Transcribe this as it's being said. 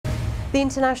The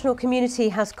international community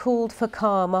has called for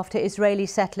calm after Israeli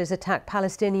settlers attacked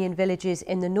Palestinian villages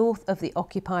in the north of the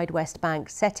occupied West Bank,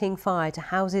 setting fire to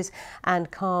houses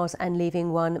and cars and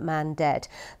leaving one man dead.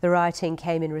 The rioting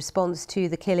came in response to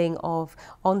the killing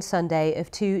on Sunday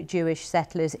of two Jewish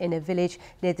settlers in a village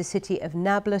near the city of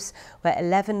Nablus, where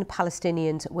 11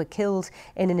 Palestinians were killed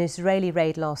in an Israeli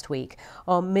raid last week.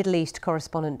 Our Middle East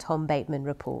correspondent Tom Bateman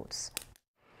reports.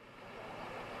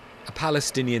 A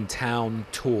Palestinian town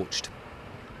torched.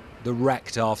 The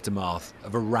wrecked aftermath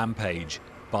of a rampage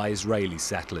by Israeli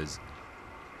settlers.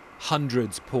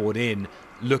 Hundreds poured in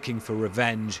looking for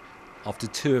revenge after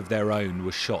two of their own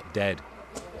were shot dead.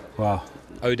 Wow.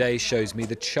 O'Day shows me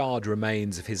the charred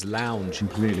remains of his lounge.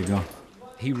 Completely gone.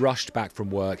 He rushed back from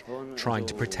work trying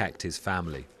to protect his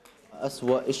family.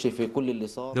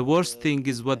 The worst thing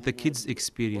is what the kids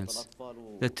experience,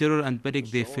 the terror and panic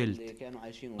they felt.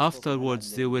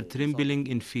 Afterwards, they were trembling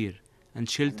in fear and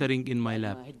sheltering in my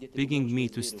lap, begging me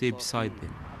to stay beside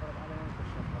them.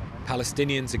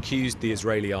 Palestinians accused the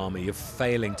Israeli army of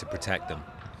failing to protect them.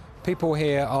 People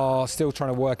here are still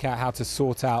trying to work out how to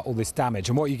sort out all this damage,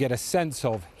 and what you get a sense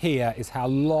of here is how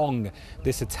long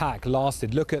this attack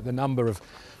lasted. Look at the number of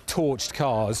torched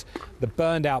cars, the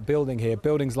burned out building here,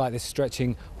 buildings like this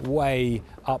stretching way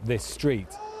up this street.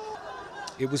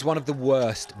 It was one of the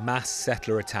worst mass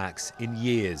settler attacks in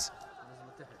years,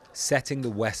 setting the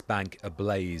West Bank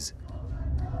ablaze.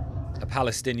 A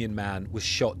Palestinian man was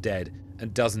shot dead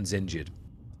and dozens injured.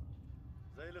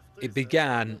 It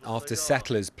began after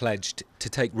settlers pledged to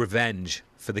take revenge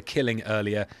for the killing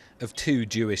earlier of two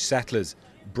Jewish settlers,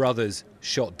 brothers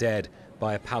shot dead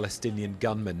by a Palestinian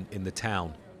gunman in the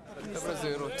town.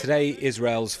 Today,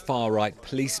 Israel's far-right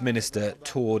police minister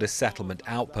toured a settlement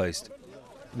outpost.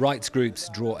 Rights groups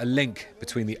draw a link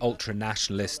between the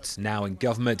ultra-nationalists now in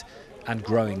government and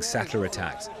growing settler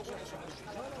attacks.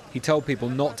 He told people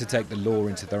not to take the law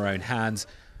into their own hands,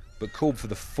 but called for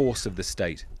the force of the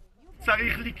state.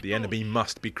 The enemy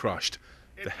must be crushed.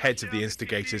 The heads of the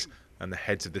instigators and the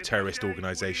heads of the terrorist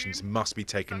organisations must be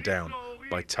taken down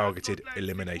by targeted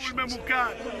eliminations.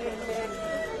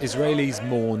 Israelis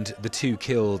mourned the two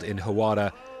killed in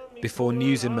Hawara before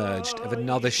news emerged of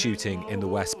another shooting in the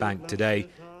West Bank today,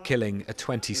 killing a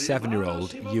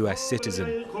 27-year-old US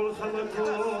citizen.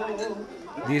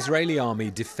 The Israeli army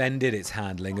defended its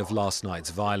handling of last night's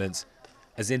violence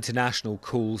as international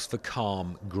calls for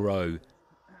calm grow.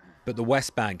 But the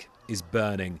West Bank is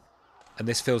burning, and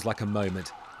this feels like a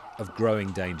moment of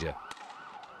growing danger.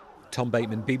 Tom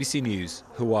Bateman, BBC News,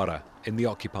 Hawara, in the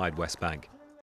occupied West Bank.